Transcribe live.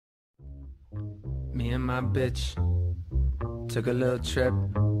Me and my bitch took a little trip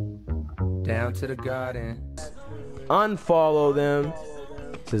down to the garden. Unfollow them.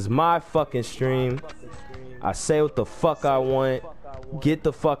 This is my fucking stream. I say what the fuck I want. Get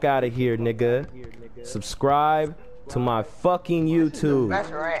the fuck out of here, nigga. Subscribe to my fucking YouTube.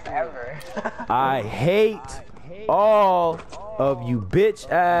 Best rant ever. I hate all of you bitch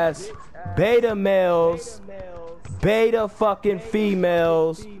ass beta males, beta fucking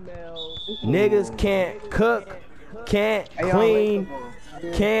females. Niggas can't cook, can't clean,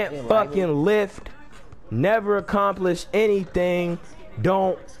 can't fucking lift, never accomplish anything.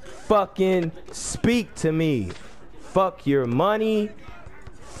 Don't fucking speak to me. Fuck your money.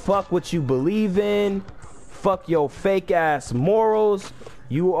 Fuck what you believe in. Fuck your fake ass morals.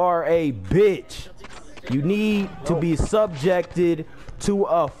 You are a bitch. You need to be subjected to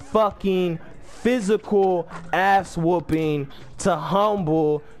a fucking physical ass whooping to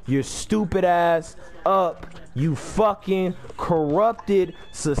humble your stupid ass up. You fucking corrupted,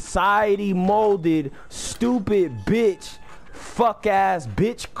 society molded, stupid bitch, fuck ass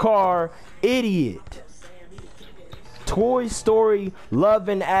bitch car idiot. Toy Story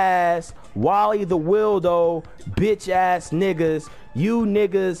loving ass, Wally the Wildo, bitch ass niggas. You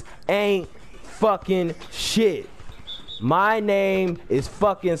niggas ain't fucking shit. My name is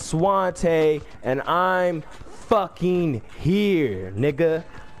fucking Swante, and I'm fucking here, nigga.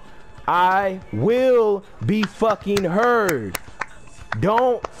 I will be fucking heard.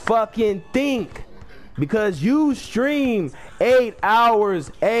 Don't fucking think because you stream 8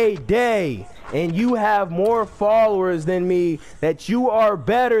 hours a day and you have more followers than me that you are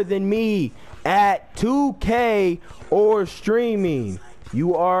better than me at 2K or streaming.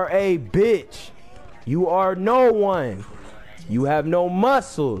 You are a bitch. You are no one. You have no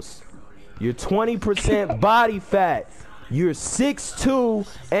muscles. You're 20% body fat. You're 6'2"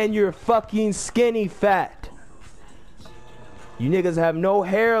 and you're fucking skinny fat. You niggas have no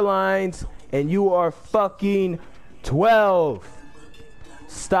hairlines and you are fucking 12.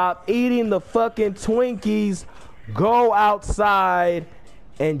 Stop eating the fucking Twinkies. Go outside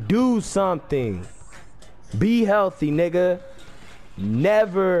and do something. Be healthy, nigga.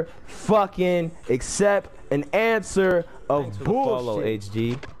 Never fucking accept an answer of bullshit. Follow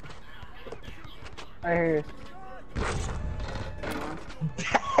HG. I hear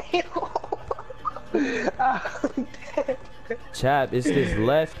Chap, it's this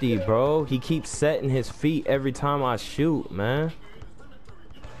lefty, bro. He keeps setting his feet every time I shoot, man.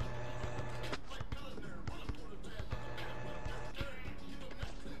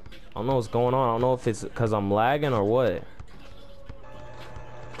 I don't know what's going on. I don't know if it's because I'm lagging or what.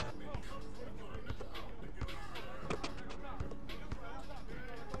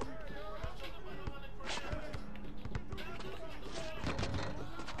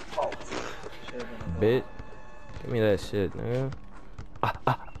 Bit. Give me that shit, nigga.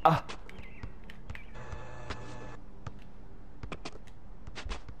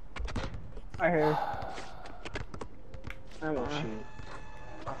 I hear. I'm on.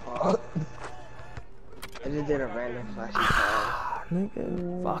 My fault. I just did a random flashy call.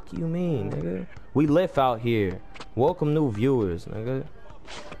 Nigga, fuck you mean, nigga? We live out here. Welcome new viewers, nigga.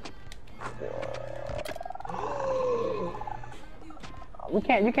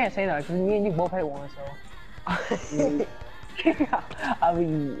 You can't say that because me and you both hit one, so. I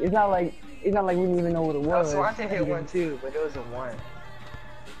mean, it's not like we didn't even know what it was. Swante hit one too, but it was a 1.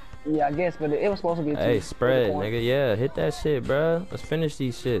 Yeah, I guess, but it was supposed to be a 2. Hey, spread, nigga. Yeah, hit that shit, bro. Let's finish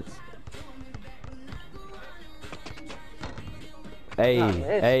these shits. Hey,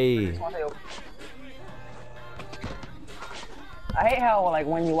 hey. I hate how like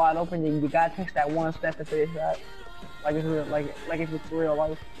when you're wide open, you gotta take that one step to finish that. Like it's real, like if it's real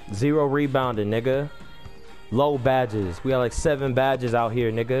life. 0 rebounding, nigga. Low badges. We got like 7 badges out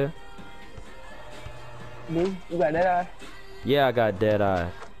here, nigga. Dude, you got that eye? Yeah, I got dead eye.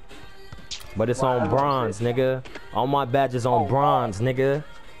 But it's on bronze, nigga. All my badges on bronze, nigga.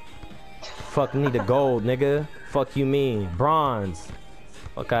 Fuck need the gold, nigga. Fuck you mean? Bronze.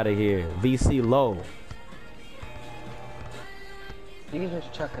 Fuck out of here. VC low. You can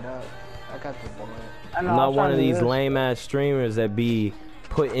just chuck it up. I got the ball. I'm not one of these lame ass streamers that be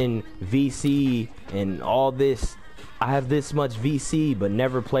putting VC and all this. I have this much VC but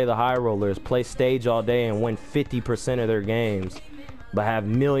never play the high rollers, play stage all day and win 50% of their games, but have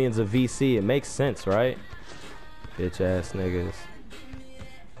millions of VC. It makes sense, right? Bitch ass niggas.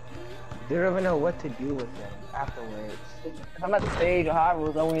 They don't even know what to do with them afterwards. If I'm at the stage or high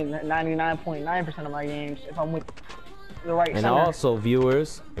rollers, I win 99.9% of my games. If I'm with the right and center. Also,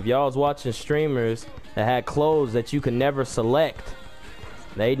 viewers, if y'all was watching streamers that had clothes that you could never select,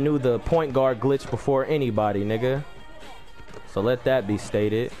 They knew the point guard glitch before anybody, nigga. So let that be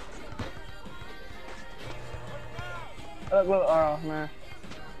stated. Look, man.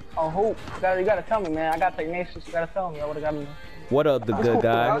 Oh, Hoop. You gotta tell me, man. I got Technatious. You gotta tell me. I would've gotten. What up, the good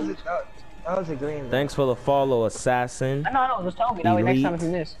guy? That was a green. Thanks for the follow, Assassin. I know. Just tell me. That way next time if you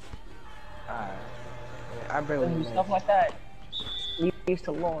miss. Alright. I barely do stuff like that. Leads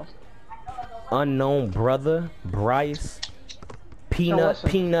to lost. Unknown brother, Bryce.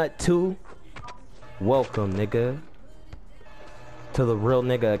 Peanut 2. Welcome, nigga. To the Real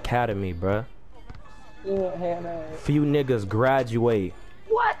Nigga Academy, bruh. Few niggas graduate.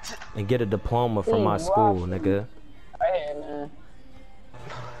 What? And get a diploma from my school, nigga. Hey, man.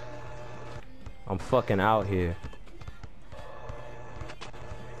 I'm fucking out here.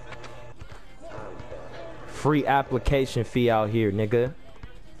 Free application fee out here, nigga.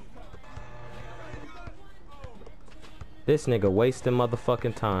 This nigga wasting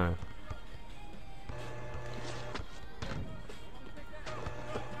motherfucking time.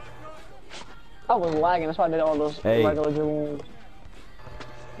 I was lagging, that's why I did all those regular dribbles.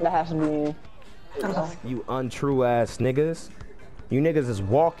 That has to be You untrue ass niggas. You niggas is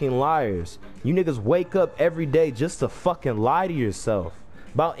walking liars. You niggas wake up every day just to fucking lie to yourself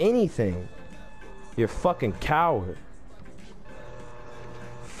about anything. You're fucking coward.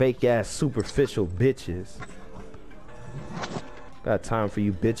 Fake ass superficial bitches. Got time for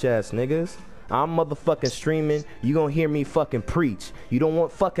you bitch ass niggas. I'm motherfucking streaming. You gonna hear me fucking preach. You don't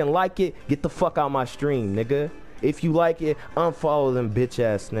want fucking like it? Get the fuck out my stream, nigga. If you like it, unfollow them bitch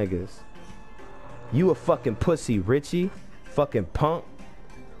ass niggas. You a fucking pussy, Richie. Fucking punk.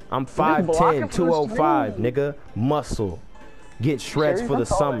 I'm 5'10", 205, nigga. Muscle. Get shreds for the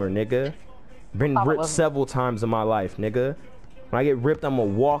summer, nigga. Been ripped several times in my life, nigga. When I get ripped, I'm a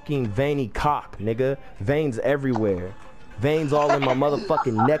walking veiny cock, nigga. Veins everywhere. Veins all in my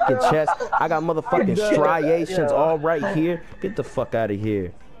motherfucking neck and chest. I got motherfucking striations all right here. Get the fuck out of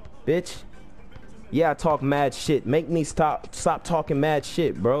here, bitch. Yeah, I talk mad shit. Make me stop talking mad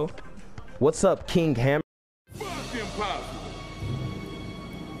shit, bro. What's up, King Hammer? Fuck impossible.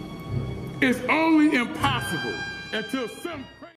 It's only impossible until some